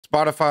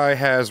Spotify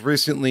has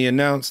recently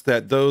announced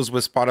that those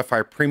with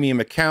Spotify premium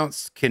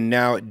accounts can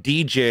now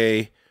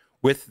DJ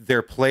with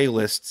their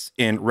playlists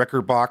in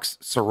Rekordbox,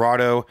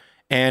 Serato,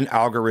 and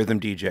Algorithm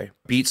DJ.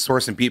 Beat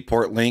Source and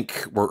Beatport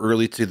Link were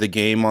early to the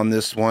game on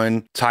this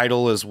one.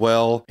 Tidal as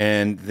well.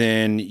 And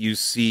then you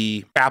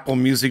see Apple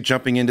Music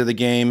jumping into the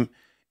game,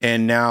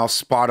 and now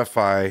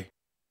Spotify.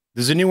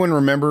 Does anyone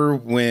remember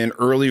when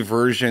early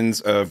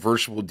versions of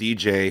Virtual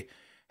DJ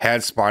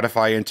had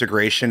Spotify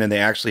integration and they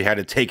actually had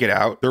to take it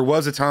out? There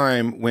was a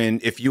time when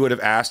if you would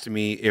have asked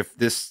me if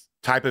this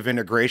type of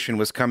integration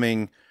was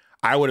coming,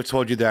 I would have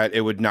told you that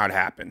it would not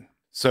happen.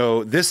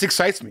 So this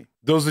excites me.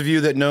 Those of you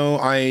that know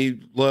I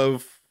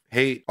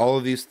hate all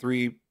of these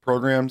three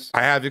programs.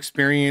 I have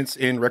experience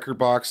in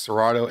Rekordbox,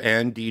 Serato,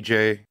 and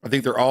DJ. I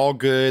think they're all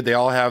good. They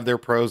all have their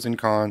pros and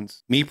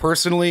cons. Me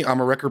personally, I'm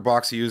a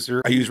Rekordbox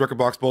user. I use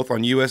Rekordbox both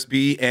on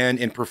USB and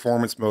in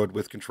performance mode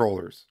with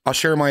controllers. I'll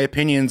share my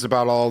opinions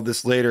about all of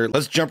this later.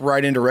 Let's jump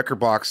right into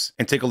Rekordbox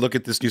and take a look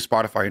at this new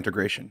Spotify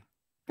integration.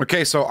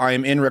 Okay, so I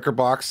am in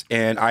Rekordbox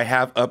and I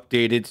have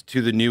updated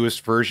to the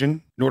newest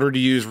version. In order to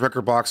use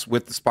Rekordbox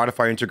with the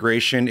Spotify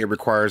integration, it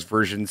requires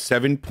version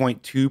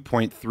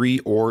 7.2.3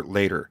 or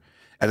later.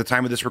 At the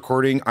time of this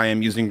recording, I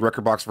am using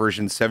Rekordbox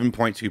version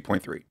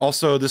 7.2.3.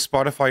 Also, the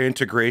Spotify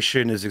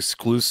integration is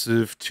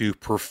exclusive to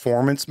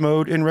performance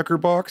mode in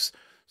Rekordbox.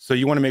 So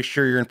you want to make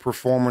sure you're in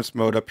performance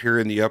mode up here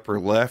in the upper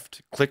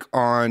left. Click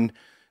on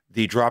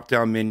the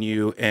drop-down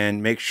menu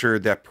and make sure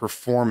that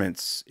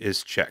performance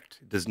is checked.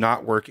 It does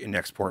not work in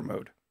export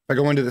mode. If I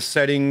go into the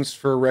settings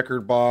for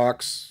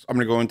Rekordbox, I'm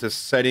going to go into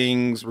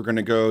settings. We're going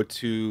to go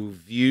to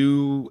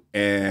view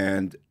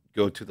and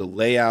go to the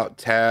layout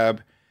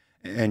tab.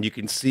 And you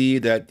can see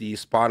that the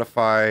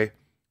Spotify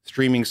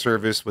streaming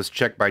service was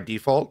checked by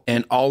default.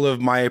 And all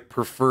of my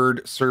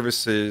preferred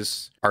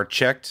services are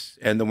checked.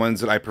 And the ones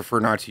that I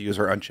prefer not to use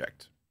are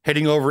unchecked.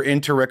 Heading over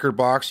into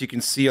Rekordbox, you can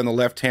see on the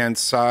left-hand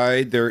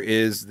side, there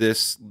is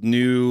this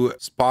new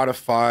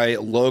Spotify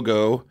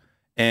logo.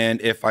 And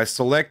if I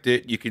select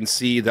it, you can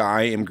see that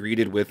I am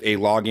greeted with a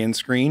login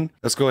screen.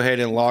 Let's go ahead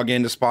and log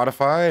into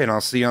Spotify, and I'll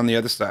see you on the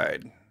other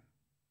side.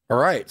 All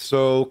right,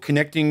 so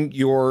connecting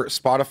your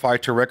Spotify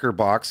to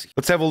Rekordbox,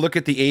 let's have a look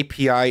at the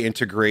API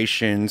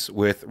integrations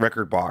with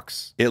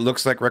Rekordbox. It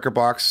looks like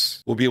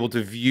Rekordbox will be able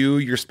to view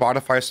your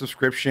Spotify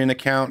subscription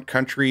account,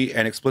 country,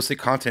 and explicit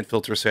content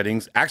filter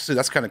settings. Actually,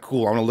 that's kind of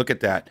cool. I want to look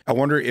at that. I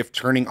wonder if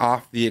turning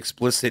off the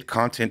explicit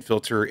content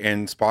filter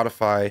in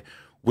Spotify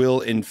will,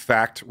 in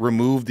fact,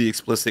 remove the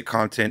explicit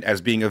content as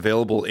being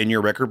available in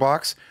your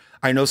Rekordbox.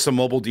 I know some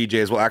mobile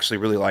DJs will actually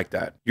really like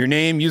that. Your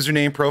name,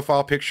 username,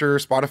 profile picture,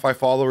 Spotify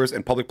followers,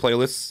 and public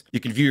playlists. You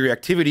can view your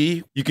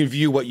activity. You can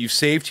view what you've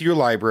saved to your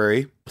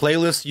library,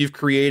 playlists you've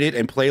created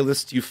and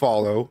playlists you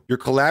follow, your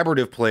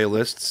collaborative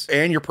playlists,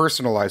 and your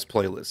personalized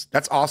playlists.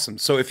 That's awesome.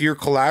 So if you're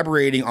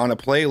collaborating on a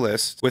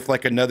playlist with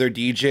like another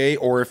DJ,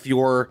 or if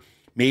you're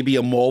maybe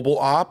a mobile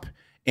op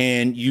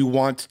and you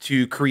want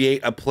to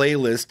create a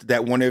playlist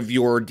that one of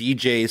your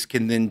DJs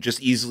can then just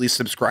easily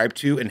subscribe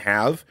to and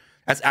have,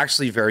 that's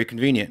actually very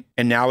convenient.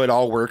 And now it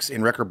all works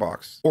in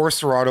Rekordbox or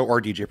Serato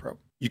or DJ Pro.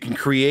 You can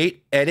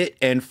create, edit,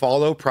 and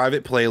follow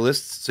private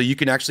playlists. So you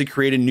can actually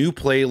create a new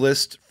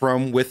playlist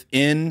from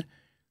within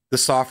the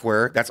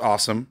software. That's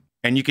awesome.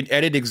 And you can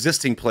edit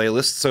existing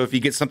playlists. So if you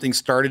get something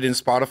started in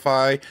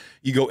Spotify,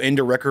 you go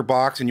into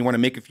Rekordbox and you want to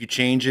make a few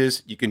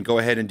changes, you can go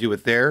ahead and do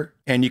it there.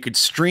 And you could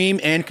stream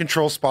and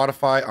control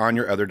Spotify on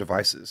your other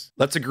devices.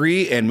 Let's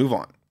agree and move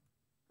on.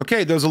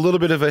 Okay, there was a little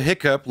bit of a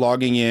hiccup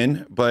logging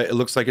in, but it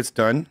looks like it's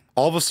done.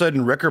 All of a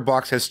sudden,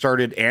 Rekordbox has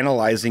started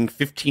analyzing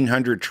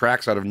 1,500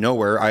 tracks out of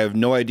nowhere. I have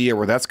no idea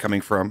where that's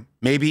coming from.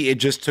 Maybe it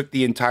just took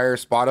the entire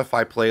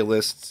Spotify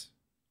playlists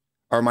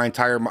or my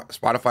entire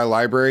Spotify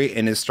library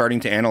and is starting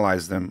to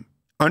analyze them.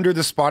 Under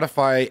the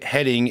Spotify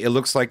heading, it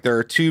looks like there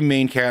are two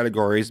main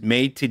categories,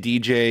 made to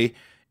DJ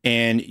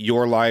and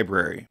your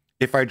library.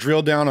 If I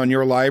drill down on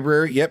your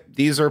library, yep,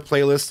 these are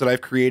playlists that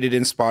I've created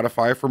in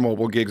Spotify for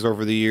mobile gigs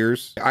over the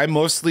years. I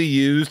mostly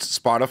used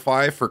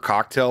Spotify for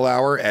cocktail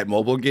hour at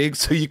mobile gigs,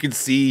 so you can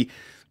see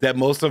that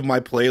most of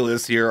my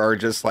playlists here are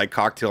just like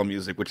cocktail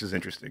music, which is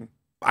interesting.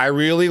 I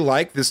really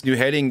like this new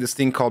heading, this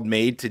thing called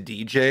Made to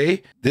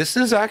DJ. This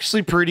is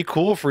actually pretty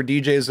cool for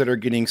DJs that are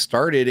getting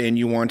started and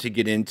you want to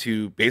get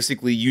into,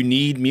 basically, you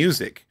need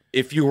music.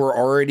 If you were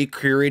already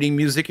curating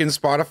music in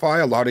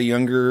Spotify, a lot of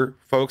younger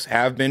folks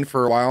have been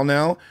for a while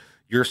now,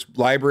 your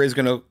library is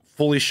going to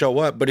fully show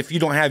up. But if you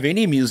don't have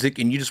any music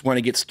and you just want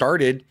to get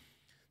started,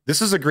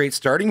 this is a great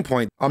starting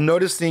point. I'm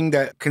noticing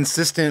that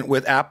consistent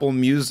with Apple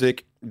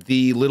Music,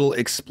 the little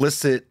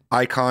explicit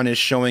icon is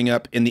showing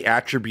up in the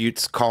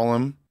attributes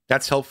column.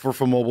 That's helpful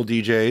for mobile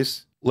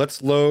DJs.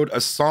 Let's load a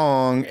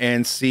song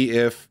and see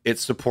if it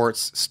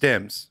supports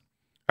stems.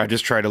 I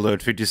just tried to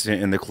load 50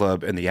 Cent in the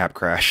Club and the app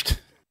crashed.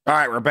 All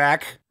right, we're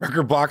back.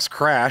 Rekordbox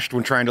crashed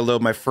when trying to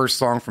load my first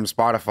song from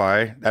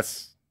Spotify.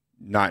 That's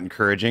not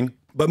encouraging.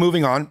 But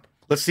moving on,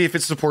 let's see if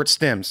it supports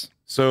stems.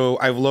 So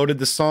I've loaded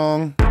the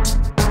song.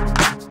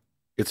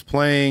 It's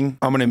playing.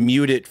 I'm going to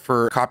mute it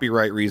for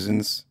copyright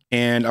reasons.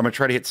 and I'm gonna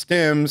try to hit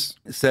stems.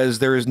 It says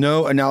there is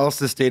no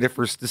analysis data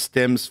for the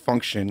stems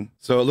function.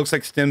 So it looks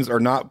like stems are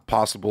not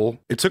possible.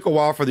 It took a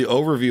while for the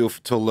overview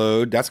to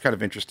load. That's kind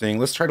of interesting.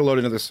 Let's try to load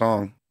another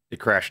song. It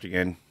crashed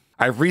again.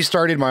 I've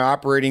restarted my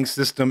operating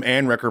system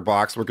and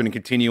Rekordbox. We're going to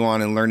continue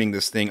on and learning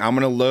this thing. I'm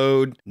going to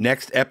load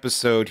next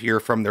episode here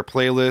from their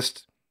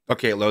playlist.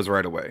 Okay, it loads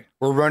right away.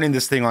 We're running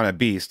this thing on a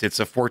beast. It's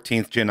a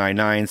 14th Gen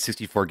i9,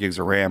 64 gigs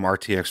of RAM,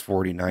 RTX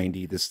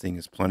 4090. This thing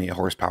is plenty of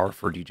horsepower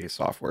for DJ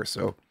software.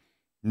 So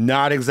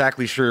not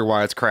exactly sure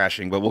why it's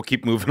crashing, but we'll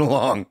keep moving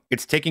along.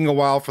 It's taking a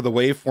while for the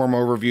waveform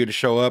overview to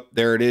show up.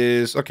 There it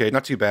is. Okay,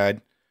 not too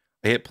bad.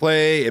 I hit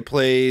play, it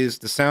plays.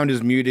 The sound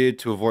is muted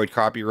to avoid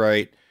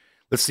copyright.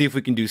 Let's see if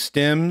we can do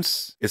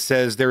stems. It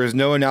says there is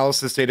no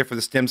analysis data for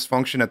the stems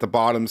function at the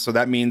bottom. So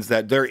that means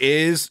that there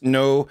is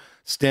no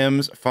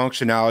stems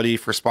functionality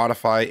for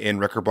Spotify in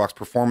Rekordbox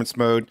performance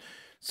mode.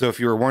 So if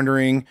you were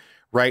wondering,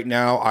 right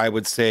now, I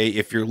would say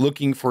if you're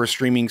looking for a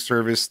streaming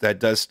service that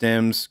does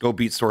stems, go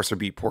BeatSource or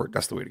Beatport.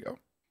 That's the way to go.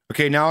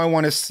 Okay, now I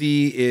want to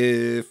see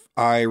if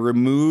I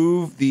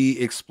remove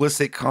the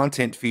explicit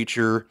content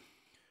feature,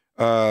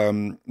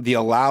 the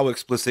allow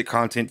explicit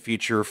content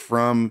feature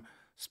from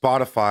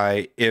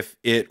Spotify, if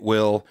it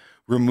will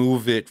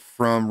remove it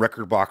from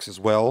Rekordbox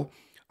as well.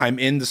 I'm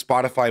in the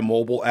Spotify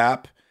mobile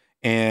app,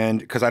 and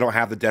because I don't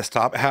have the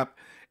desktop app,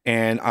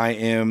 and I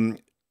am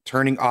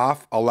turning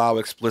off allow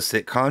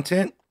explicit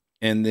content.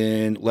 And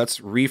then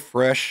let's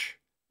refresh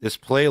this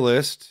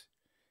playlist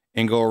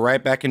and go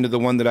right back into the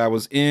one that I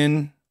was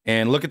in.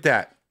 And look at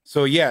that.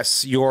 So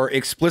yes, your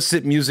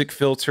explicit music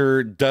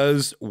filter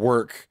does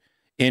work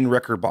in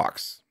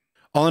Rekordbox.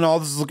 All in all,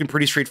 this is looking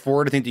pretty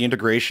straightforward. I think the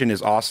integration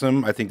is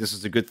awesome. I think this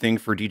is a good thing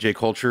for DJ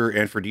culture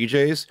and for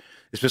DJs,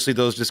 especially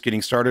those just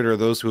getting started or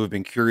those who have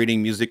been curating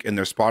music in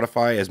their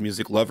Spotify as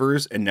music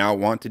lovers and now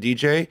want to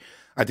DJ.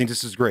 I think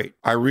this is great.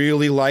 I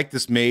really like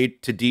this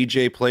made to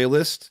DJ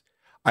playlist.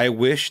 I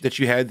wish that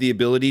you had the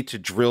ability to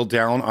drill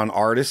down on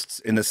artists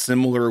in a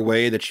similar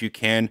way that you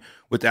can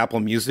with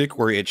Apple Music,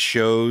 where it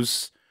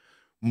shows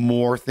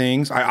more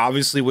things. I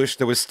obviously wish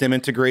there was stem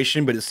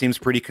integration, but it seems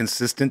pretty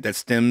consistent that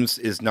stems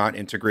is not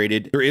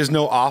integrated. There is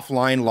no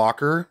offline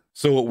locker,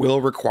 so it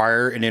will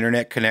require an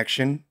internet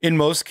connection. In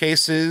most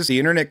cases, the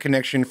internet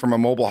connection from a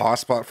mobile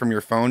hotspot from your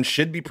phone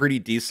should be pretty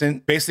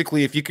decent.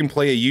 Basically, if you can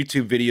play a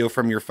YouTube video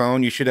from your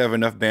phone, you should have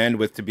enough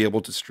bandwidth to be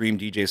able to stream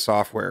DJ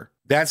software.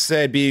 That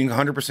said, being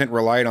 100%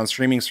 reliant on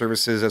streaming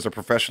services as a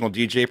professional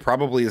DJ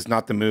probably is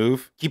not the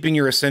move. Keeping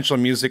your essential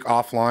music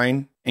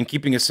offline and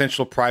keeping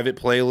essential private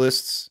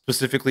playlists,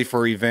 specifically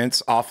for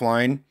events,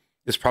 offline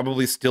is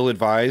probably still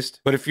advised.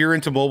 But if you're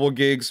into mobile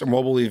gigs or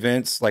mobile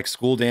events like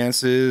school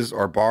dances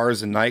or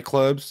bars and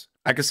nightclubs,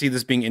 I could see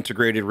this being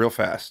integrated real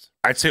fast.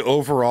 I'd say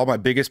overall, my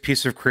biggest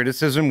piece of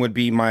criticism would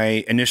be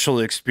my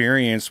initial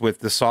experience with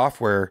the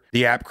software.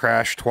 The app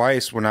crashed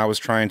twice when I was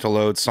trying to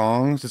load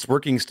songs. It's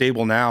working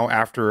stable now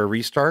after a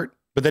restart,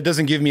 but that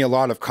doesn't give me a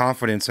lot of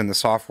confidence in the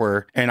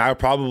software, and I'll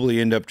probably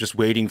end up just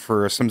waiting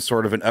for some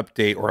sort of an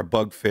update or a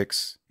bug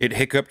fix. It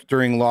hiccuped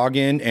during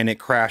login and it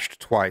crashed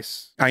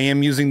twice. I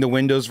am using the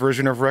Windows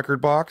version of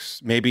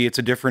Rekordbox. Maybe it's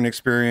a different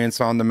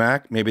experience on the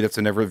Mac. Maybe that's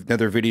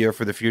another video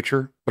for the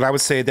future. But I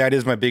would say that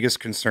is my biggest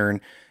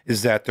concern,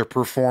 is that their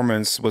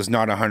performance was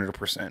not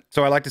 100%.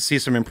 So I like to see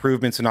some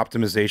improvements and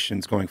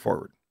optimizations going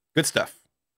forward. Good stuff.